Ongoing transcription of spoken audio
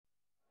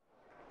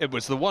It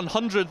was the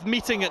 100th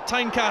meeting at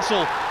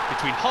Tynecastle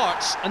between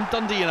Hearts and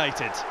Dundee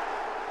United.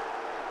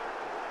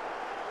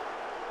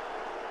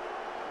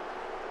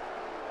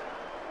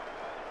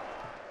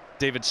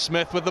 David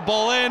Smith with the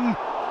ball in.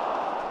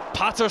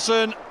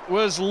 Patterson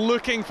was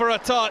looking for a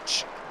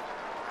touch.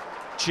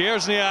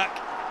 Czerniak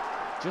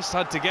just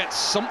had to get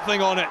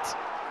something on it.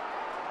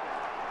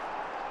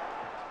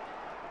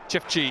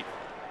 Chifchi.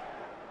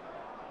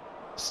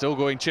 Still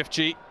going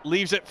Chifchi.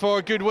 Leaves it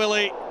for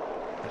Goodwillie.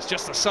 It's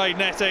just a side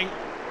netting.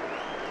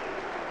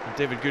 And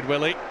David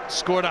Goodwillie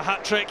scored a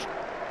hat-trick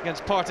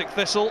against Partick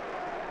Thistle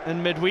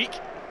in midweek.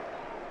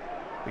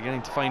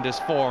 Beginning to find his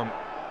form.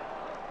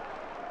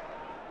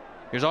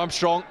 Here's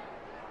Armstrong.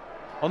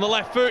 On the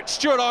left foot,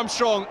 Stuart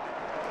Armstrong.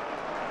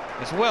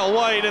 It's well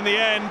wide in the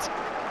end,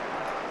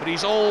 but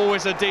he's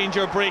always a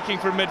danger breaking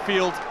from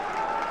midfield.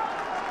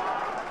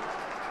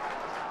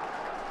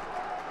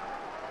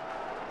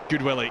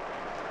 Goodwillie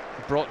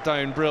brought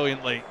down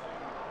brilliantly.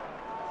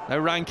 Now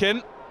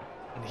Rankin,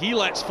 and he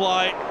lets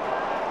fly.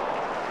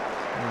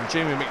 And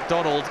Jamie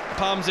McDonald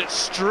palms it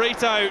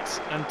straight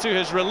out, and to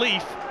his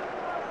relief,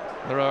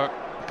 there are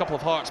a couple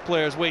of Hearts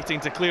players waiting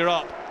to clear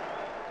up.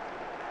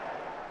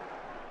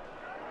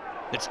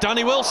 It's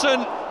Danny Wilson.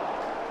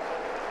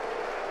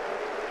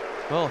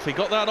 Well, if he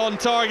got that on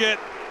target,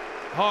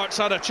 Hearts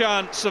had a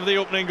chance of the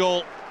opening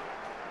goal.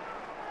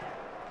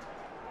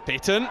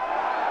 Payton.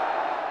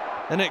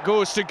 And it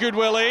goes to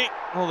Goodwillie.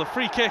 Well, the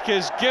free kick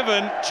is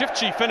given.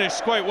 Chifchi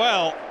finished quite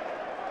well.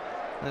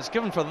 And it's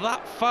given for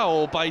that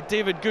foul by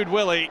David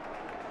Goodwillie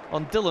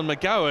on Dylan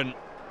McGowan.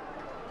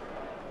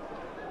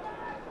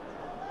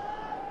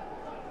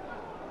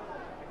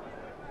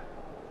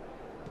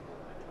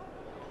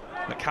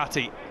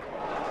 McHattie.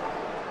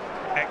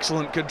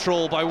 Excellent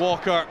control by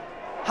Walker.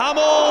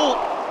 Hamill!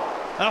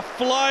 A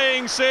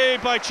flying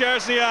save by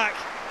Czerniak.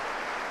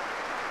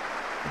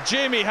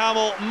 Jamie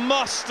Hamill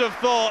must have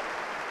thought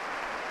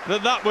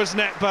that that was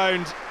net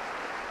bound.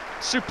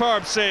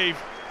 Superb save.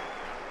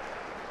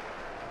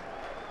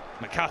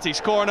 McHattie's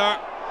corner.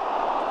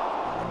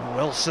 And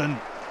Wilson.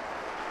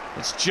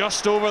 It's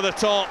just over the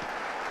top.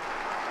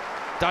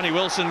 Danny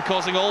Wilson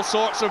causing all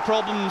sorts of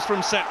problems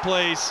from set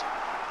plays.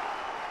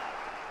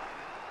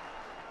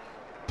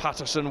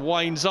 Patterson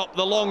winds up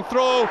the long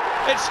throw.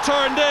 It's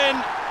turned in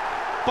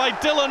by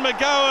Dylan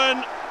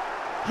McGowan.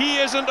 He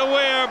isn't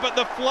aware, but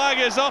the flag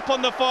is up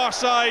on the far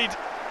side.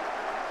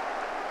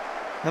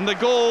 And the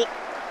goal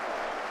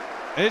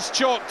is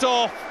chalked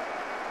off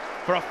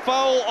for a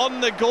foul on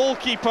the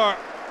goalkeeper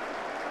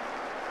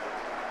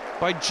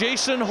by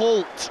Jason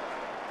Holt.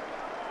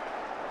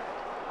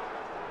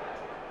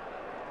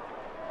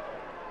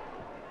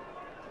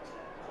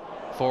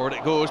 Forward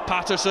it goes.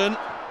 Patterson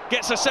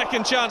gets a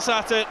second chance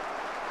at it.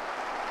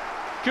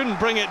 Couldn't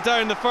bring it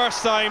down the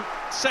first time.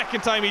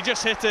 Second time he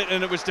just hit it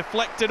and it was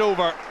deflected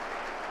over.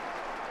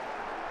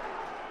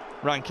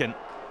 Rankin.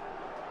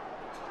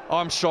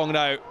 Armstrong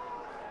now.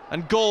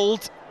 And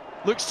Gold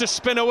looks to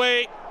spin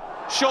away.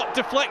 Shot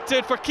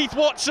deflected for Keith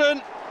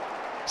Watson.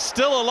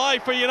 Still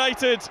alive for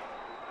United.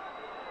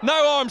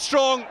 Now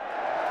Armstrong.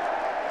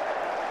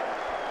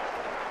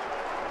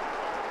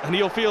 And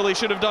he'll feel he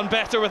should have done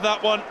better with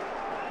that one.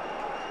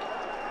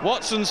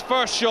 Watson's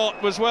first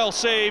shot was well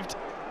saved.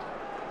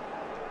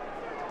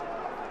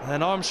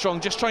 And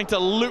Armstrong just trying to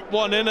loop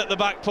one in at the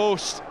back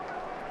post.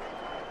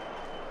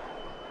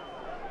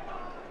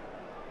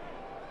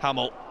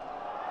 Hamill.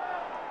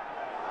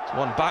 It's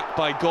one back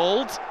by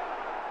Gold.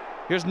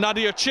 Here's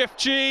Nadir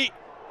Chifchi.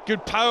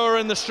 Good power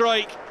in the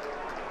strike,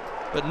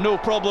 but no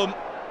problem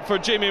for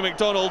Jamie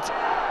McDonald.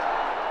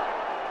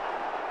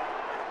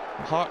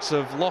 Hearts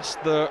have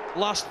lost their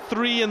last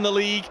 3 in the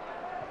league.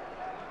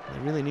 They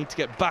really need to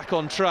get back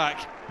on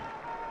track.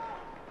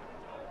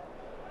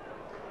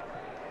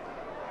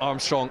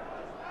 Armstrong,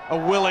 a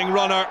willing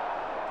runner,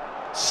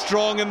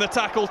 strong in the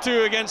tackle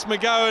too against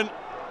McGowan.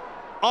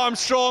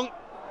 Armstrong,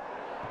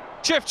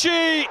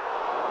 Chifchi,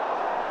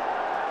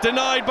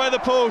 denied by the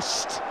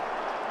post.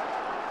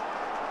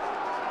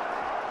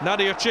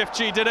 Nadir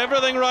Chifchi did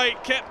everything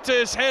right, kept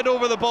his head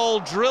over the ball,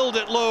 drilled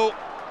it low.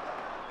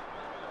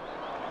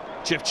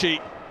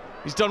 Chifchi,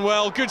 he's done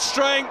well, good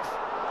strength,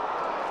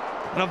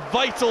 and a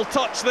vital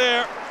touch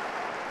there,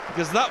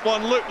 because that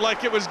one looked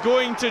like it was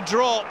going to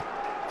drop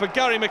for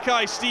Gary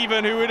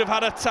Mackay-Steven, who would have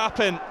had a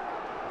tap-in.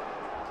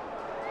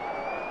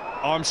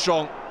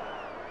 Armstrong.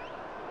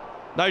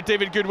 Now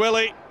David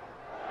Goodwillie.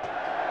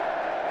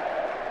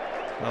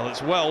 Well,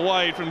 it's well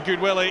wide from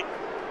Goodwillie,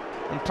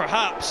 and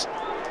perhaps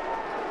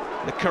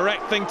the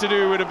correct thing to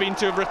do would have been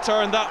to have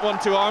returned that one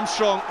to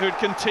Armstrong, who had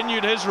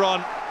continued his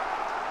run.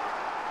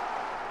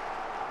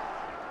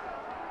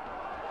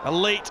 A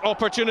late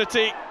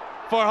opportunity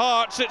for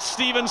Hearts. It's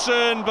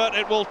Stevenson, but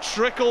it will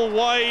trickle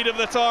wide of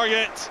the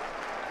target.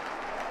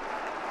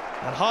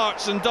 And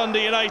Hearts and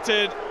Dundee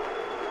United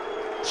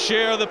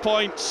share the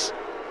points.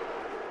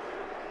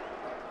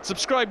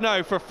 Subscribe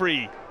now for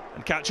free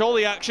and catch all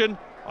the action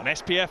on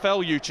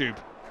SPFL YouTube.